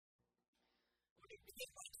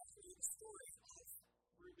the story of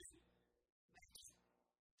Reuben Mackey.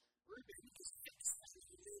 Reuben is a businessman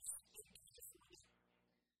who lives in California.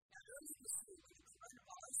 Now, early in the year, when the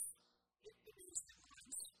coronavirus hit the news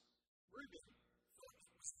headlines, Reuben thought it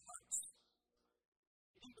was a hoax.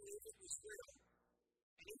 He didn't believe it was real.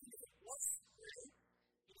 And even if it was real,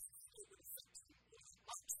 he didn't think it would affect him all that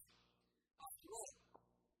much. After all,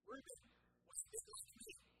 Reuben was a bit like me,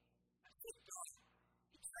 a good guy.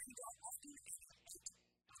 He trained out often and ate nothing.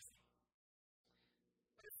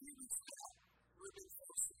 But a few weeks later, Reuben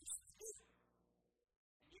fell seriously ill.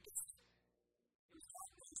 And you guessed it, he was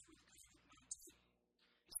diagnosed with COVID-19.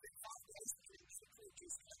 He spent 5 days getting medical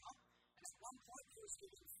care, and at one point he was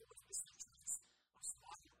given 40% chance of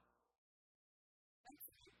survival.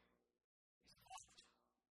 Thankfully, he survived.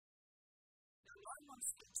 Now, 9 months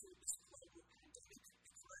into this global pandemic,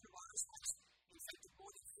 the coronavirus has infected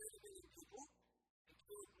more than 30 million people and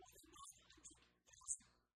killed more than 900,000.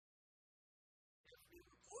 There have been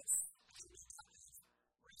reports that the media have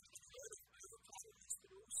recently heard of overcrowded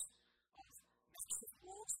hospitals, of massive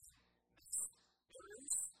wars, mass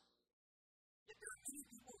burials. Yet there are many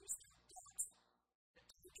people who still doubt the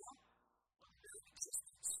danger or the very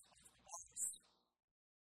existence of the virus.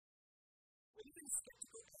 We're even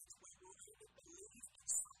skeptical as to whether we'll ever believe in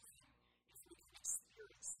something if we can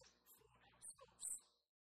experience it for ourselves.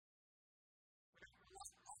 We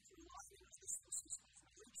don't rely on other sources of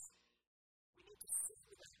knowledge. We need to see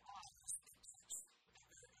with our eyes and touch with our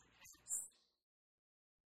very own hands.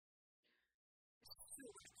 It's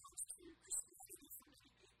still when it comes to Christianity for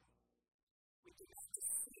many people. We do have to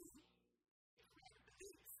see if we don't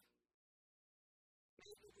believe.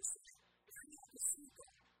 Many people say, if we have to see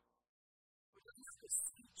God, we don't have to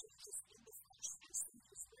see Jesus in the flesh and see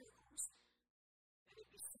his miracles, then it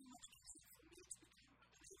would be so much easier for me to become a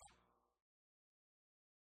believer.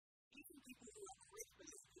 Even people who are great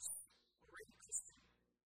believers, already Christian,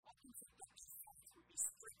 often think that their faith would be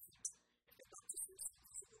strengthened if they got to see some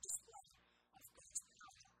physical display of God's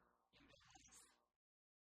power in their life.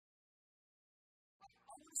 But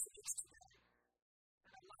I want to suggest today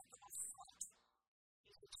that a lack of sight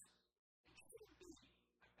isn't and shouldn't be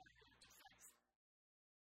a barrier to faith.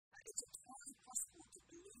 That it's entirely possible to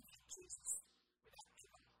believe in Jesus without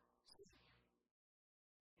ever seeing him.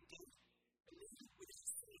 Indeed, believing without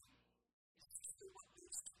seeing is exactly what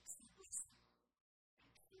leads to true blessing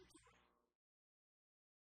and true joy.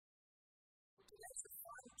 Well, today's the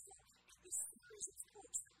final talk in this series of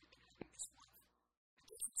talks that we've been having this month,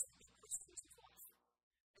 addressing some big questions of life.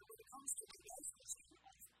 And when it comes to today's question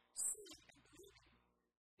of seeing and believing,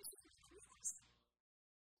 this is a real question.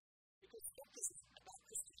 Because skepticism about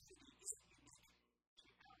Christianity isn't unique to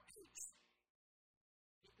our age.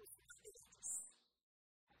 People from other ages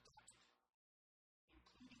have doubted,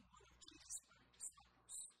 including one of Jesus' own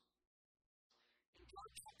disciples. In John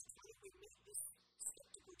chapter 20, we meet this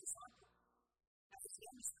skeptical disciple. Now, his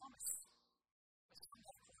name is Thomas, but some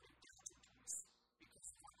have called him Doubting Thomas because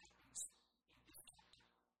of what happens in this chapter.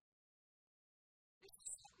 This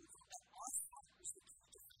disciple thought that eyesight was the key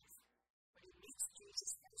to faith, but he meets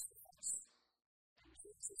Jesus face to face, and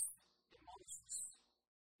Jesus demolishes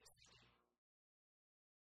his faith.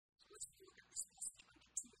 So let's look at this passage under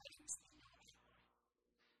 2 headings in our outline.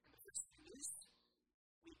 And the first thing is,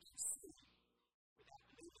 we can see without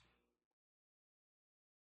believing.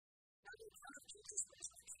 Now, the account of Jesus'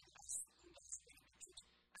 resurrection as being mentioned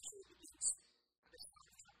actually begins at the start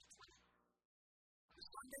of chapter 20. On the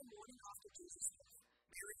Sunday morning after Jesus' death,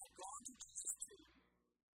 Mary had gone to Jesus' tomb,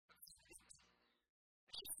 but it was empty.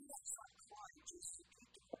 And she stood outside crying. Jesus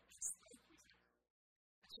rebuked her and spoke with her.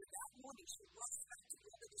 And so that morning she rushed back to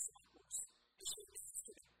the other disciples, and she announced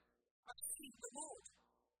to them, "I've seen the Lord."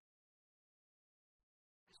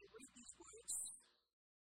 As you read these words,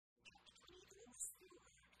 in chapter 20, you can almost feel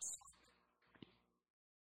her excitement coming.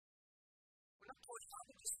 We're not told how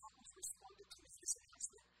the disciples responded to this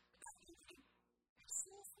announcement, but that evening they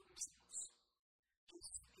saw for themselves.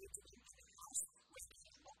 Jesus appeared to them in a house where they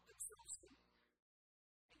had locked themselves in,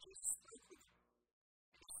 and Jesus spoke with them,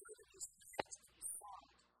 and he showed them his hands and his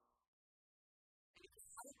side. And if they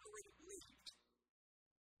hadn't already believed,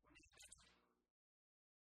 when they met him,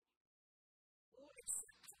 all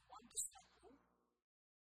except for one disciple,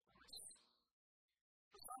 Thomas.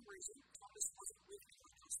 For some reason, Thomas wasn't with the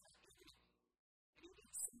others that evening, and he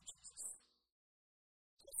didn't see Jesus.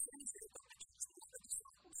 So as soon as they got the chance, the other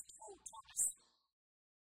disciples told Thomas,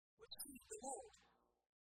 "We've seen the Lord."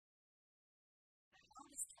 And how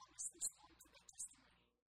does Thomas respond to their testimony?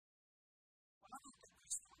 Well, I looked at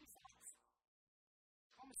verse 25.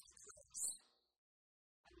 Thomas declares,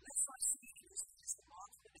 "Unless I see in his hands the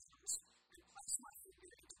mark of the nails, and place my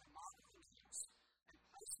finger into the mark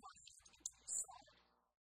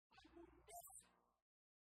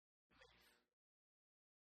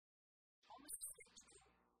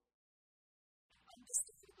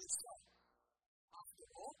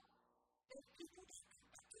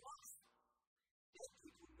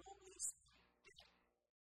Jesus did.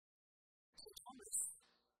 So Thomas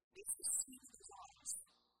needs to see with his eyes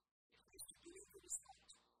if he's to believe in his heart.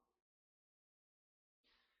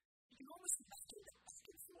 You can almost imagine that back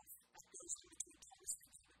and forth that goes on between Thomas and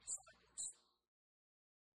the disciples.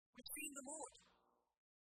 We've seen the Lord.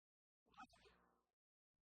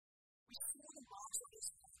 We saw the marks on his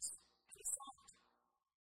face and his heart.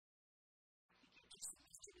 I think you just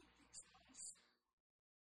imagine these guys.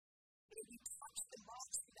 But if we touch the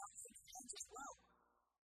marks without his hands as well,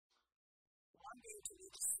 I'm going to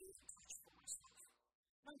need to see and touch for myself.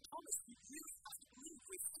 No, Thomas, you really have to believe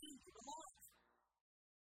we've seen him alive.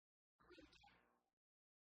 I really don't.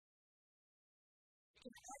 You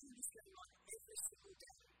can imagine this going on every single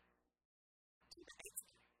day until the 8th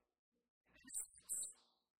day. And then it stops.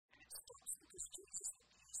 And it stops because Jesus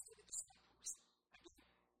appears to the disciples again.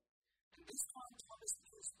 And this time Thomas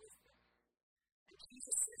appears with them. And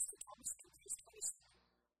Jesus says to Thomas in verse 27,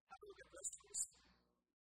 have a look at verse 27.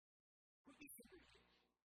 Put me finger here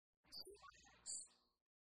and see my hands.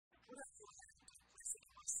 And put out your hand and place it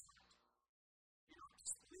in my side. You don't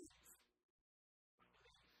just believe, but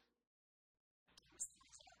believe. And Thomas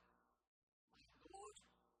calls out, my Lord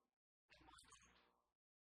and my God.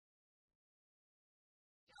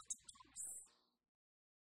 Doubting Thomas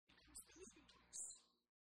becomes believing Thomas.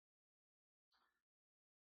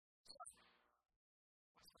 So,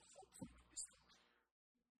 what's the whole point of this story?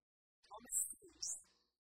 Thomas sees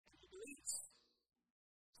and he believes.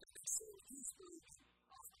 So they say he's believing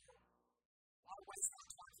after all. Why waste our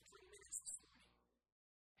time for 20 minutes this morning?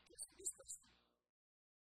 Because of this person.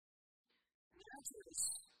 And the answer is,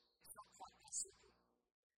 it's not quite that simple.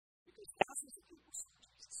 Because thousands of people saw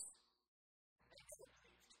Jesus. And they never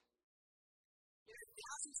believed. You know,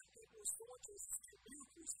 thousands of people saw Jesus do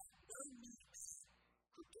miracles that no mere man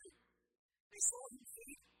could do. They saw him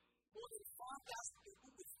feed more than 5,000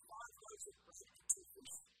 people with 5 loaves of bread and 2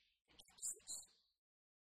 fish in chapter 6.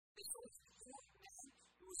 They saw him heal a man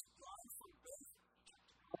who was blind from birth in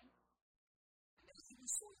chapter 9. And they even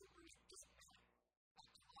saw him bring a dead man back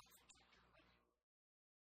to life in chapter 11.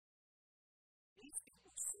 These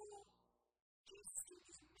people saw Jesus do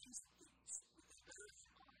these amazing things with their very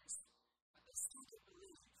own eyes, but they still didn't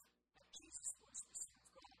believe that Jesus was the Son of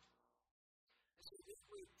God. As we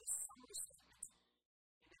read this summary statement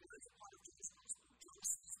in the early part of Jesus' gospel, John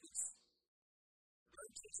says this: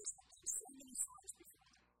 though Jesus had done so many signs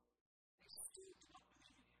before them, they still did not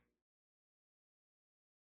believe in him.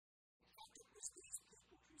 In fact, it was these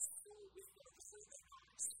people who saw with their own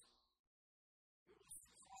eyes who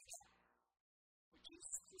often cried out with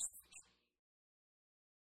Jesus' crucifixion.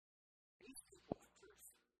 These people are proof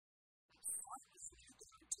that sight is no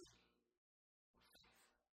guarantee of faith.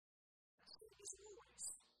 That's what it is always.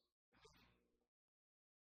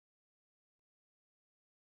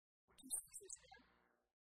 What Jesus says here,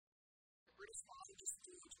 the British biologist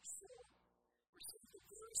George Shaw received a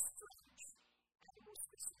very strange animal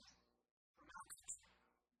specimen from our country.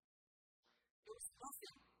 It was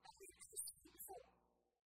nothing that we had ever seen before.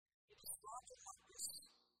 He described it like this.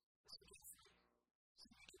 Listen carefully. So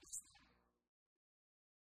you can listen.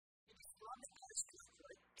 He described it as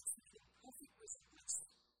exhibiting perfect resemblance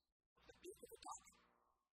of the beak of a duck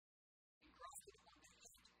engrafted on the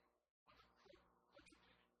head of a quadruped.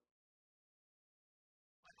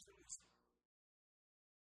 I chose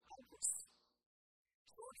Congress.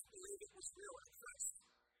 George believed it was real at first.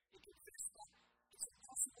 He confessed that it's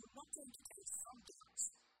impossible not to entertain some doubts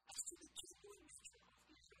as to the genuine nature of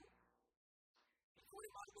the animal. He thought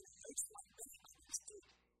it might have been a hoax like many others did.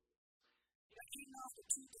 You know, even after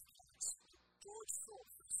 2 decades, George thought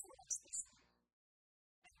saw that specimen.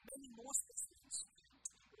 And many more specimens found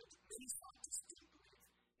that many scientists didn't believe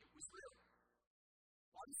it was real.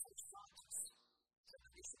 One such scientist said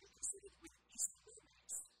that they should be considered with east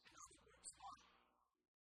mermaids and other birds' eye.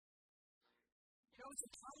 You know, it's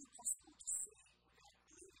entirely possible to see without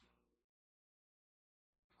believing.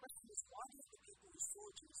 The question is, why did the people who saw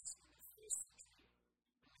Jesus in the first century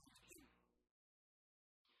believe him?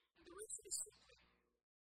 And the reason is simply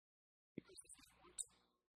because they didn't want to.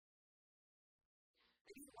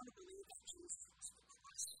 They didn't want to believe that Jesus was the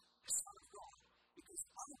Christ, the Son of God, because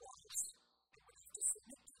otherwise they would have to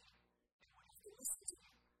submit to him, they would have to listen to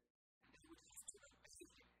him, and they would have to obey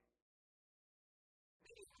him.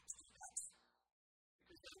 They didn't want to do that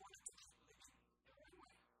because they wanted to keep living their own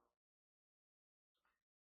way.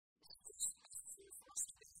 This is necessary for us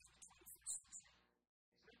to be in the 21st century,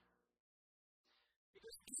 isn't it?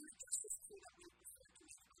 Because isn't it just as true that we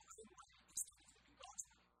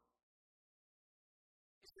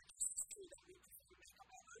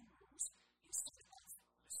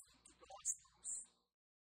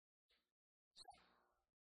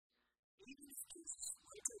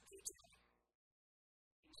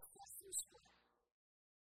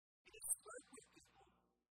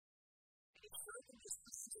his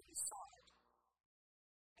hands at his side.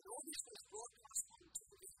 And all this was broadcast on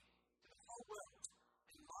TV to the whole world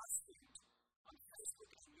and live streamed on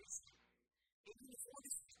Facebook and YouTube. Even before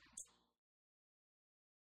this happened,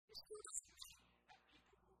 this still doesn't mean that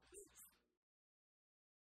people will believe.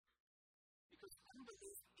 Because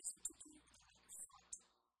unbelief isn't to do with lack of sight.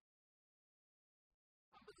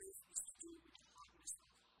 Unbelief is to do with the hardness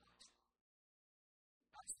of the heart.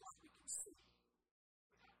 That's why we can see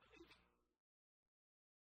without believing.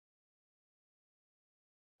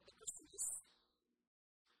 And the question is,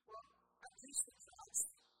 well, at least the crowds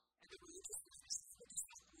and the religious leaders of the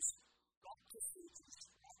disciples got to see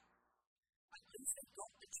Jesus. At least they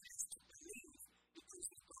got the chance to believe because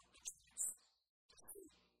they got the chance to see.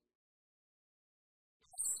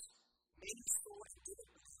 Yes, many saw and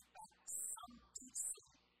didn't believe, but some did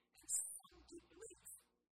see and some did believe.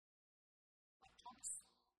 Like Thomas,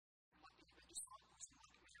 and like the other disciples, and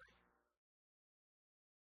like Mary.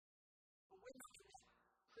 But we're not in that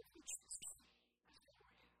privileged position as they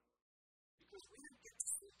were in. Because we don't get to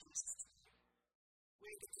see Jesus today. We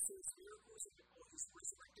don't get to see his miracles or his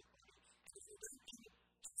resurrected body. And if we don't get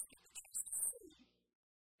the chance to see,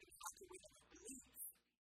 then how can we ever believe?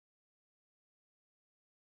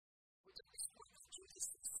 Which at this point of Jesus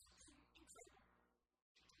is something incredible to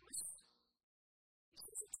Thomas. He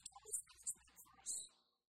says it's Thomas that is meant for us.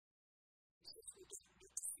 He says we don't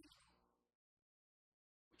get to see him.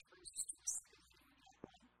 Which brings us to the second thing we know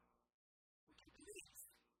about him. We can believe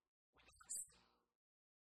without seeing.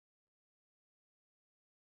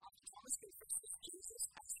 After Thomas confesses Jesus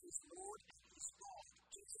as his Lord and his God,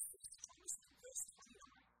 Jesus says to Thomas in verse 29,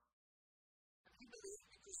 have you believed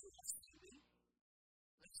because you have seen me?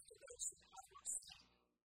 Blessed are those who have not seen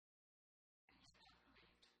and yet have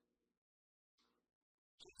believed.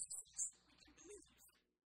 Jesus says we can believe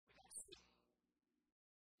without seeing.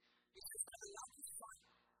 He says that the lack of sight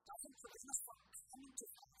doesn't prevent us from coming to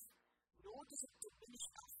faith, nor does it diminish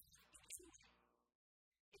our faith in any way.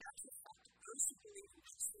 In actual fact, those who believe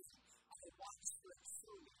without seeing are the ones who are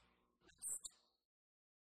truly blessed.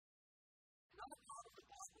 Another part of the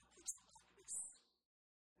Bible puts it like this.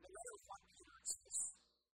 In the letter of 1 Peter it says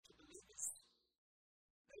to believers,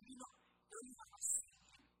 though you have not seen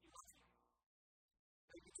him, you love him.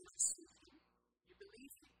 Though you do not see him, you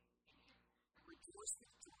believe in him and rejoice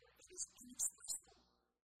with joy that is inexpressible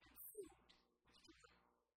and filled with joy.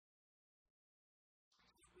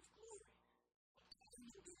 Filled with glory,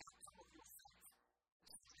 obtaining the outcome of your faith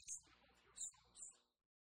as the blessing of your souls.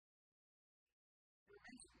 There are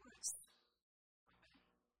many words like that.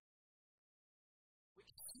 We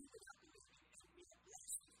can see without believing and we are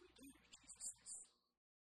blessed if we do, Jesus says.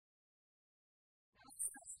 Now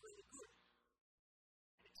that's really good.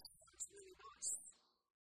 And it sounds really nice.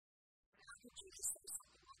 But how could Jesus say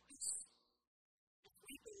something like this? If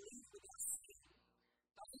we believe without seeing,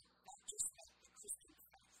 doesn't that just make the Christian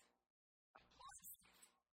faith a blind faith?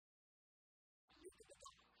 A leap in the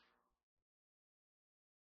dark.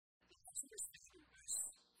 And the answer is found in verse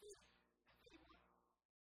 30 and 31.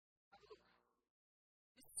 Have a look.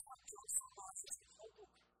 This is how John summarizes the whole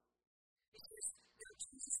book. It says, now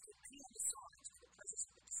Jesus did many other signs in the presence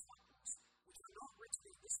of the disciples, which are not written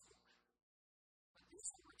in this book. But these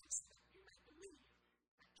are written so that you may believe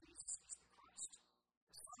that Jesus is the Christ,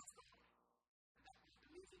 the Son of God, and that by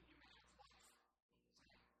believing you may have life in his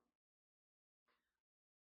name.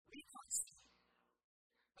 We can't see,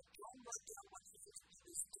 but John wrote down what he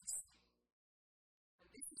experienced did see. And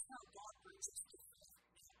this is how God brings us to faith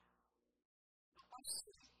now. Not by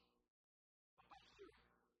seeing, but by hearing.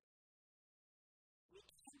 We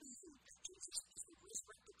can believe that Jesus is the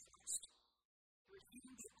resurrected Christ, through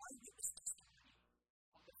hearing the eyewitness testimony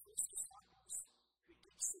of the first disciples who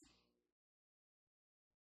did see.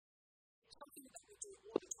 It's something that we do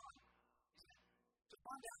all the time, isn't it? To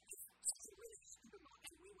find out if something really happened or not,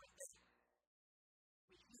 and we were there.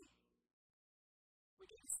 We hear. We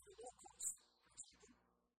do this through law courts, for example.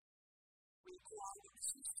 We call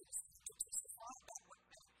eyewitnesses to testify about what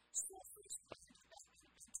they saw firsthand about the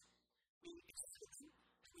event. We examine them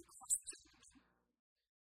and we cross-examine them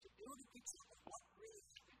to build a picture of what really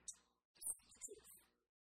happened, to see the truth.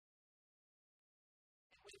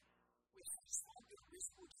 And when we have solved the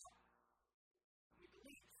reasonable doubt, and we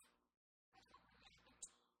believe that's what really happened.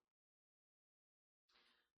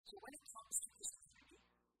 So when it comes to Christianity,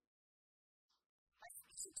 faith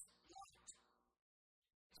isn't blind.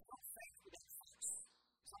 It's not faith without facts.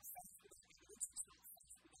 It's not faith without evidence. It's not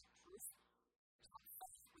faith without proof. It's not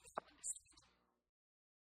faith without understanding.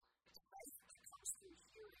 It's faith that comes through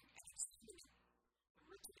hearing and examining the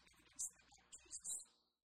written evidence about Jesus.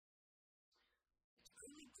 It's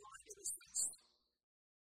only blind in a sense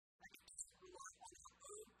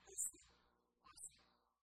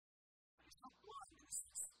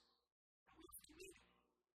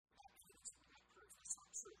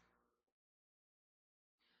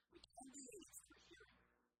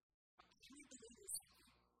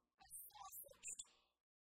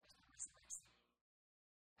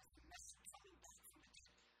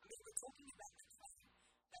talking about the claim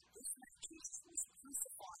that this man Jesus was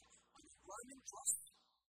crucified on a Roman cross.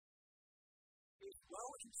 He was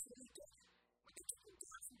well and truly dead when they took him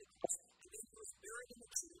down from the cross, and then he was buried in a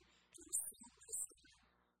tomb, and he was filled with a stone.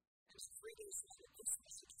 And 3 days later, this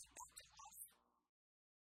man came back to life.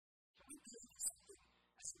 Can we believe something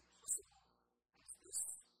as impossible as this?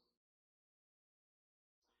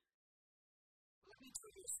 Let me tell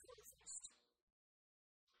you a story first.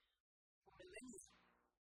 For millennia,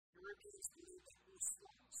 Europeans believed that all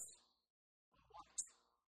swans were white.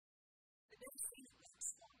 They never seen a black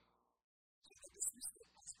swan, so they dismissed it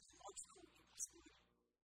as illogical impossibility.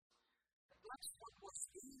 The black swan was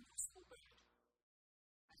the impossible bird,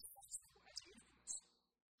 as possible as unicorns.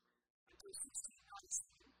 Until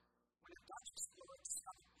 1697, when a Dutch explorer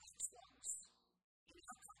discovered black swans in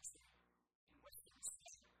our country, in Western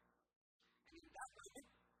Australia. And in that moment,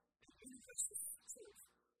 the universe was fulfilled,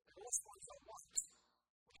 that all swans are white,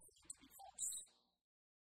 which is to be false.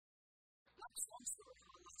 The black swan story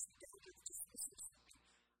highlights the danger of dismissing something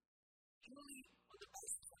purely on the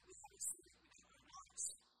basis that we haven't seen it with our own eyes.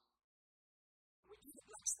 We do the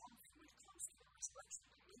black swan thing when it comes to the resurrection,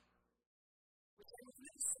 don't we? We say we've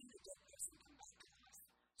never seen a dead person come back to life,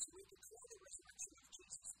 so we declare the resurrection of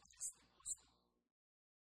Jesus as impossible.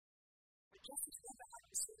 But just as never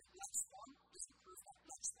having seen a black swan doesn't prove that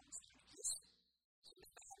black swans don't exist, so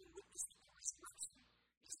never having witnessed the resurrection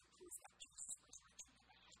isn't proof that Jesus' resurrection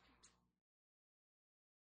never happened.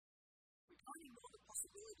 We can't ignore the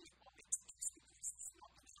possibility of it just because it's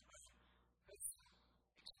not in our own personal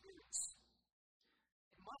experience.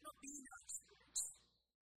 It might not be in our experience,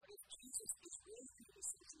 but if Jesus is really who he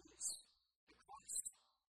says he is, the Christ,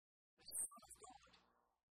 the Son of God,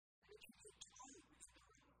 then it can be entirely within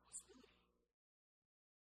our own possibility.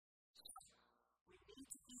 So, we need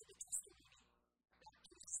to hear the testimony about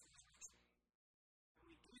Jesus' resurrection, and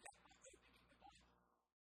we do that by opening the Bible.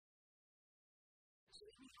 So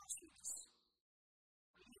let me ask you this.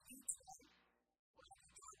 Are you here today, or have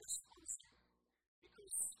you joined us on Zoom?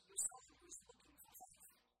 Because you're someone who is looking for faith.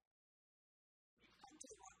 You've come to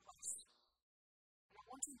the right place. And I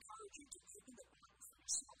want to encourage you to open the Bible for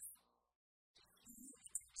yourself, to hear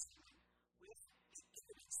and to explain where the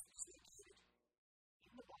evidence is located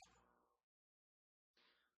in the Bible.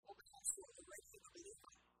 Or perhaps you're already a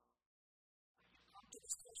believer. You've come to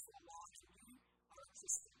this church for a while and you are a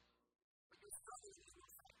Christian, but you're struggling in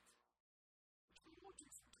your faith, which we all do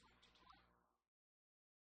from time to time.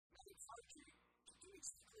 And I encourage you to do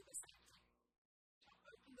exactly the same thing. To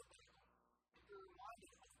open the Bible and be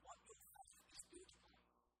reminded of what your faith is built on.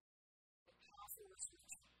 The powerful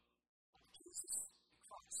resurrection of Jesus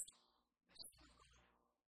Christ, the Son of God.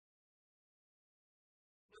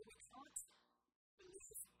 No, we can't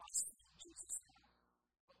believe by seeing Jesus now,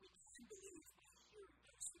 but we can believe by hearing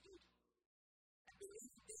those who did. And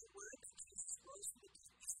believe in the word that Jesus rose from the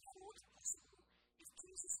dead is all possible if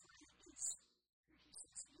Jesus really is who he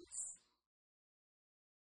says he is.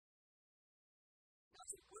 Now,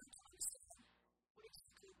 it's important to understand what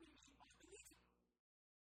exactly we mean by believing.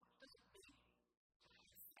 What does it mean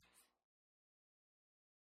to have faith?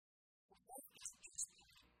 Well, faith isn't just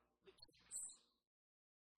believing with things.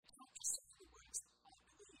 It's not just saying the words, I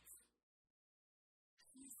believe.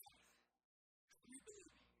 True faith, true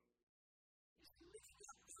believing, is living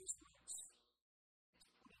out those words. It's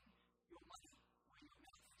putting your money where your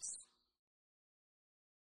mouth is.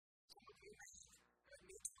 Some of you may have heard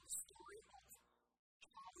me tell the story of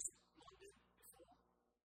Charles London before.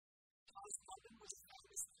 Charles London was a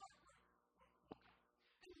famous tightrope walker,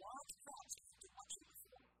 and large crowds came to watch him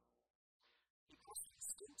perform. He crossed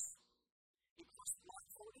distance, he crossed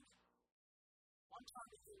blindfolded. One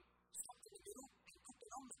time he stopped in the middle and put the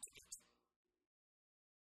helmet to it.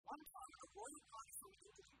 One time a royal party from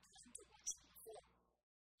England came to watch him perform.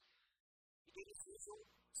 He did his usual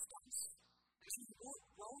stunts as he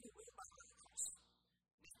rolled a wheelbarrow across.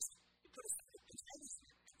 Next, he put his foot in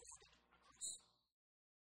anything and rolled it across.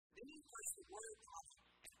 Then he approached the royal party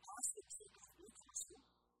and asked the king of Newcastle,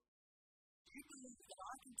 do you believe that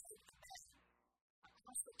I can take a man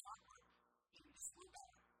across the tightrope in this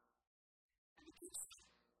wheelbarrow? And the king said,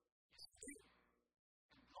 yes, I do.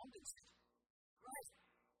 And London said, great,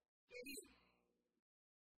 get in.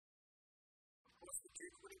 Of course, the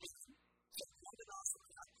duke wouldn't listen, so London asked him,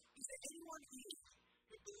 is there anyone here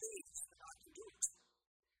who believes that I can do it?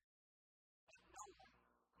 But no one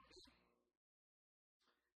could.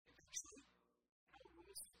 Eventually, an old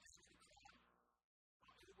woman sat down and cried,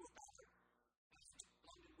 got in the wheelbarrow, and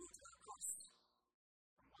London moved her across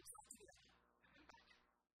from one side to the other and then back.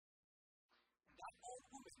 And that old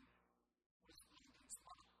woman was London's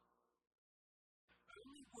mother. The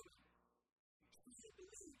only woman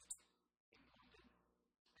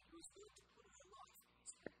is willing to put her life in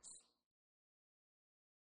his hands.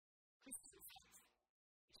 Christian faith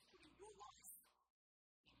is putting your life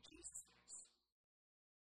in Jesus' hands.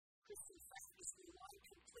 Christian faith is relying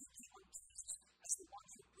completely on Jesus as the one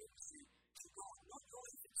who brings you to God, not your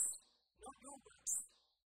efforts, not your works,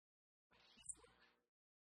 but his work.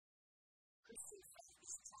 Christian faith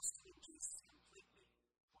is trusting in Jesus completely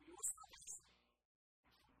for your salvation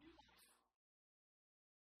and for new life.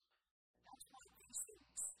 And that's why these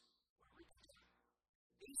things were written down.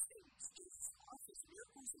 These things, Jesus' life, his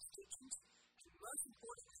miracles, his teachings, and most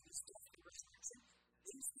importantly, his death and resurrection,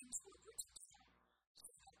 these things were written down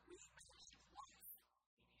so that we may have life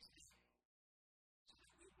in his name, so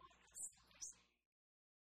that we might have salvation.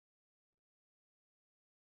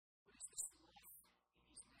 What is this life in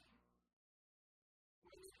his name?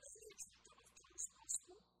 When in the early chapter of John's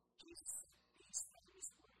Gospel, Jesus said these famous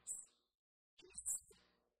words. Jesus said,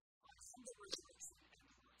 I am the resurrection and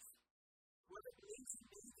the life. Whoever believes in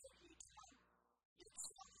me, though he die, yet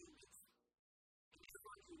shall he live. And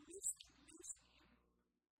everyone who lives and lives in him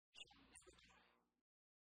shall never die.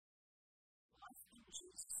 Life in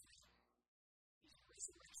Jesus' name is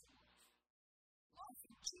resurrection life. Life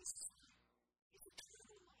in Jesus' name is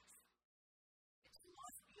eternal life. It's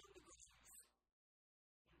life beyond the grave,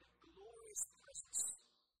 in the glorious presence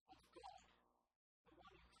of God, the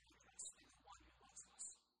one who created us and the one who loves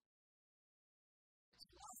us. It's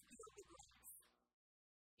life beyond the grave,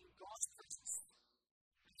 in God's presence,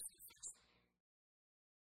 face to face with him.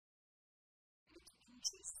 And it's in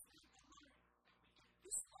Jesus' name alone that we get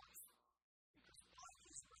this life, because by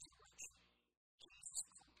his resurrection, Jesus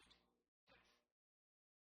conquered death.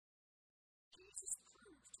 Jesus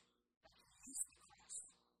proved that he is the Christ,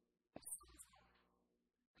 the Son of God.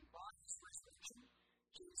 And by his resurrection,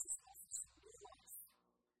 Jesus offers new life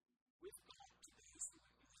with God to those who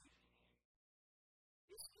have believed in him.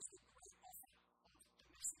 This is the great offer of the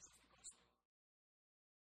message of the gospel.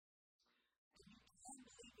 And you can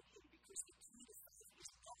believe in him because the key to faith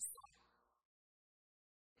is not sight.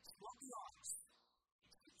 It's not the eyes,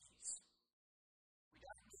 it's the ears. We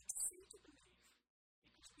don't need to see to believe,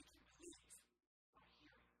 because we can believe by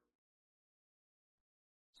hearing.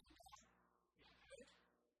 So now, you have heard?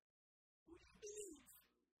 Will you believe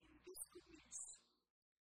in this good news?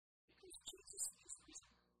 Because Jesus